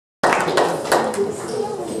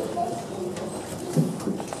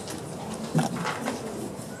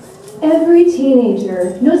Every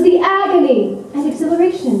teenager knows the agony and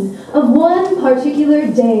exhilaration of one particular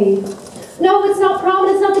day. No, it's not prom,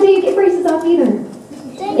 and it's not the day you get braces off either.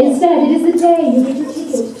 Instead, it is the day you get your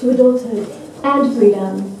ticket to adulthood and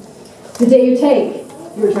freedom. The day you take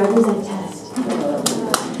your driver's ed test.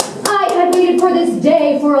 I had waited for this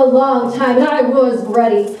day for a long time, and I was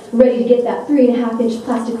ready to get that 3.5-inch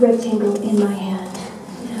plastic rectangle in my hand.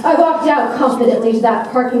 I walked out confidently to that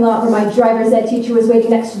parking lot where my driver's ed teacher was waiting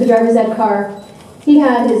next to the driver's ed car. He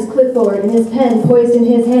had his clipboard and his pen poised in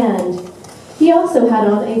his hand. He also had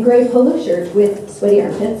on a gray polo shirt with sweaty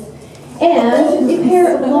armpits and a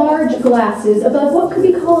pair of large glasses above what could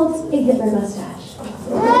be called a Hitler mustache.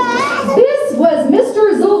 This was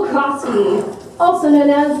Mr. Zulkowski, also known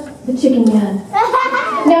as the Chicken Man.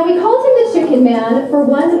 Now, we called him the Chicken Man for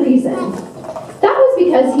one reason. That was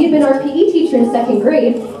because he had been our PE teacher in 2nd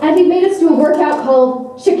grade, and he made us do a workout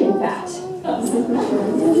called Chicken Fat.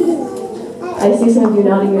 I see some of you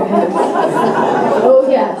nodding your heads. Oh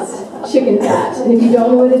yes, Chicken Fat. And if you don't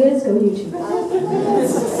know what it is, go YouTube.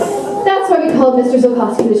 That's why we called Mr.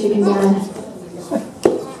 Zulkowski the Chicken Man.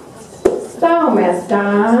 So, mister,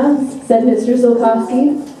 said Mr.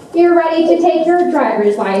 Zulkowski, you're ready to take your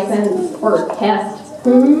driver's license or test,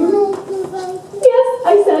 Yes,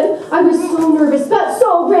 I said. I was so nervous, but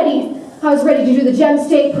so ready. I was ready to do the Gem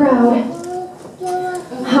State proud.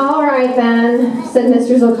 All right, then, said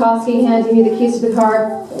Mr. Zulkowski, handing me the keys to the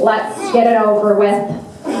car. Let's get it over with.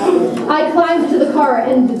 I climbed into the car,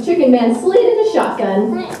 and the Chicken Man slid in a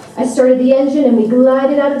shotgun. I started the engine, and we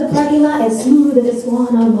glided out of the parking lot as smooth as a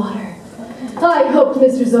swan on water. I hoped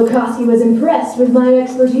Mr. Zulkowski was impressed with my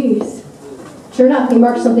expertise. Sure enough, he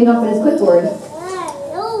marked something up on his clipboard.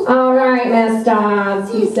 All right, Miss Dodds,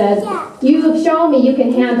 he said. You've shown me you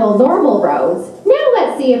can handle normal roads. Now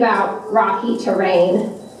let's see about rocky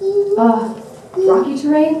terrain. Rocky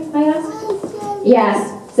terrain, I asked.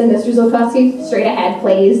 Yes, said Mr. Zulkowski. Straight ahead,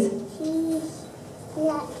 please.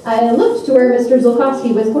 I looked to where Mr.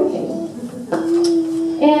 Zulkowski was pointing.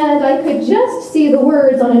 And I could just see the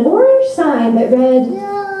words on an orange sign that read,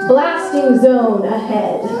 blasting zone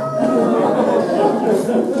ahead.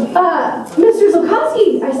 Mr.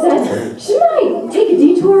 Zulkowski, I said, shouldn't I take a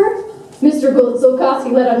detour? Mr.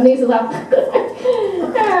 Zulkowski let out a nasal laugh.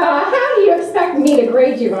 How do you expect me to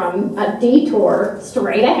grade you on a detour?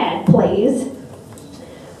 Straight ahead, please.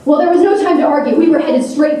 Well, there was no time to argue. We were headed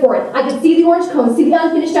straight for it. I could see the orange cone, see the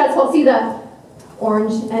unfinished asphalt, see the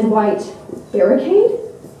orange and white barricade.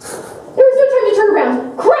 There was no time to turn around.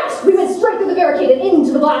 Crash! We went straight through the barricade and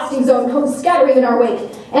into the blasting zone, cones scattering in our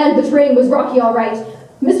wake. And the terrain was rocky all right.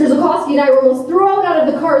 Mr. Zulkowski and I were almost thrown out of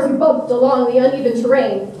the car as we bumped along the uneven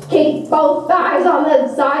terrain. Keep both eyes on the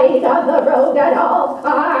side of the road at all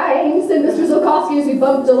times, said Mr. Zulkowski as we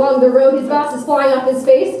bumped along the road, his glasses flying off his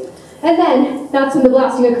face. And then, that's when the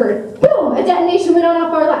blasting occurred. Boom! A detonation went on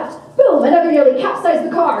off our left. Boom! Another nearly capsized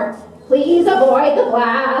the car. Please avoid the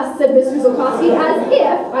blast, said Mr. Zulkowski, as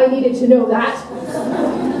if I needed to know that.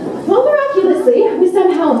 Well, miraculously, we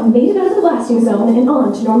somehow made it out of the blasting zone and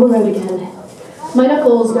on to normal road again. My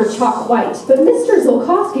knuckles were chalk white, but Mr.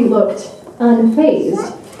 Zulkowski looked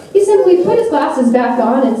unfazed. He simply put his glasses back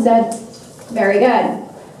on and said, very good.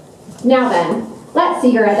 Now then, let's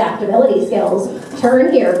see your adaptability skills.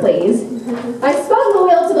 Turn here, please. I spun the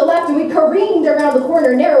wheel to the left and we careened around the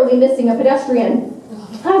corner, narrowly missing a pedestrian.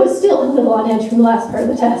 I was still a little on edge from the last part of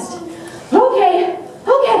the test. Okay,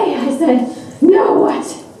 I said. Now what?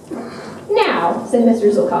 Now, said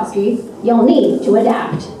Mr. Zulkowski, you'll need to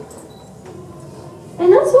adapt.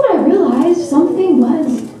 And that's when I realized something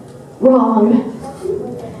was wrong.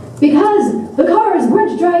 Because the cars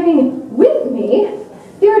weren't driving with me,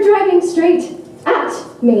 they were driving straight at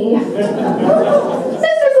me.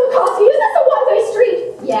 Mr. Zulkowski, is this a one-way street?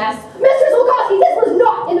 Yes. Mr. Zulkowski, this was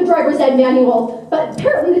not in the driver's ed manual. But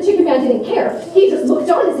apparently the Chicken Man didn't care. He just looked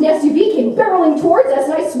on as an SUV came barreling towards us,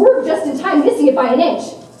 and I swerved just in time, missing it by an inch.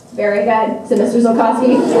 Very good, said Mr.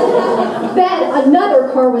 Zulkowski. Then another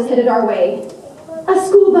car was headed our way. A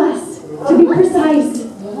school bus, to be precise.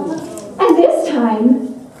 And this time,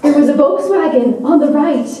 there was a Volkswagen on the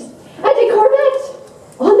right, and a Corvette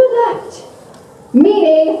on the left.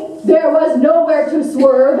 Meaning, there was nowhere to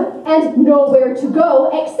swerve and nowhere to go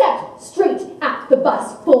except straight at the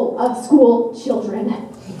bus full of school children.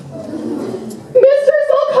 Mr.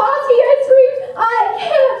 Zulkowski, I screamed, I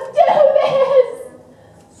can't do this!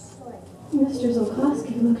 Mr.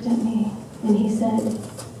 Zulkowski looked at me and he said,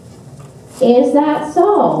 is that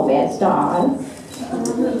so, Miss Dodds?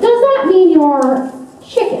 Does that mean you're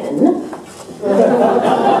chicken?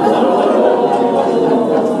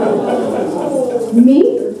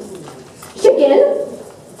 Me? Chicken?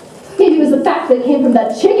 Maybe it was the fact that it came from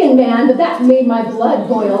that chicken man, but that made my blood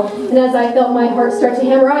boil. And as I felt my heart start to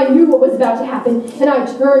hammer, I knew what was about to happen. And I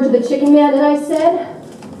turned to the chicken man and I said,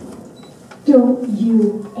 "Don't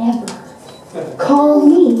you ever call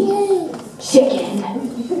me chicken."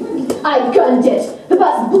 I gunned it. The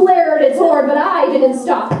bus blared its horn, but I didn't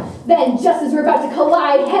stop. Then, just as we were about to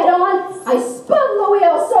collide head-on, I spun the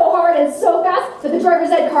wheel so hard and so fast that the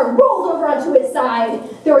driver's ed car rolled over onto its side.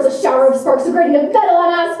 There was a shower of sparks, a grating of metal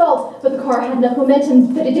on asphalt, but the car had enough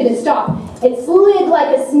momentum that it didn't stop. It slid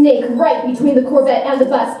like a snake right between the Corvette and the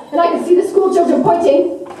bus, and I could see the school children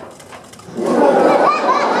pointing.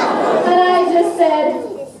 And I just said,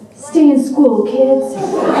 "Stay in school, kids."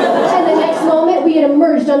 And the next moment, we had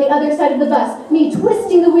emerged on the other side of the bus, me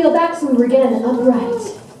twisting the wheel back so we were again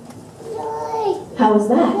upright. "How was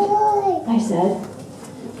that?" I said.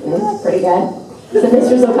 "Pretty good," said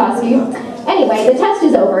Mr. Zolkowski. "Anyway, the test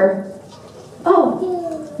is over." "Oh,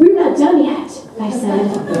 we're not done yet," I said.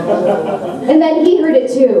 And then he heard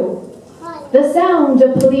it too. The sound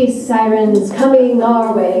of police sirens coming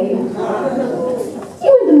our way.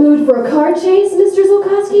 "You in the mood for a car chase, Mr.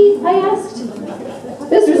 Zolkowski?" I asked.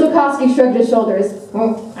 Mr. Zolkowski shrugged his shoulders.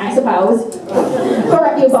 "I suppose. For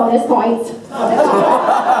a few bonus points."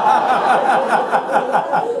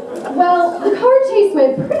 Well, the car chase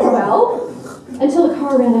went pretty well, until the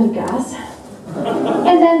car ran out of gas.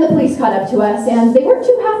 And then the police caught up to us, and they weren't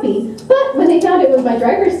too happy. But when they found it was my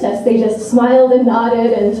driver's test, they just smiled and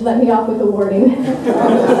nodded and let me off with a warning.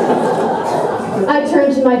 I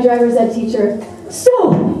turned to my driver's ed teacher.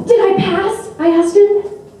 "So, did I pass?" I asked him.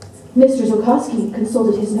 Mr. Zolkowski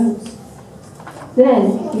consulted his notes.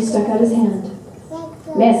 Then he stuck out his hand.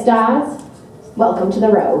 "Miss Dodds, welcome to the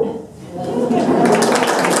road."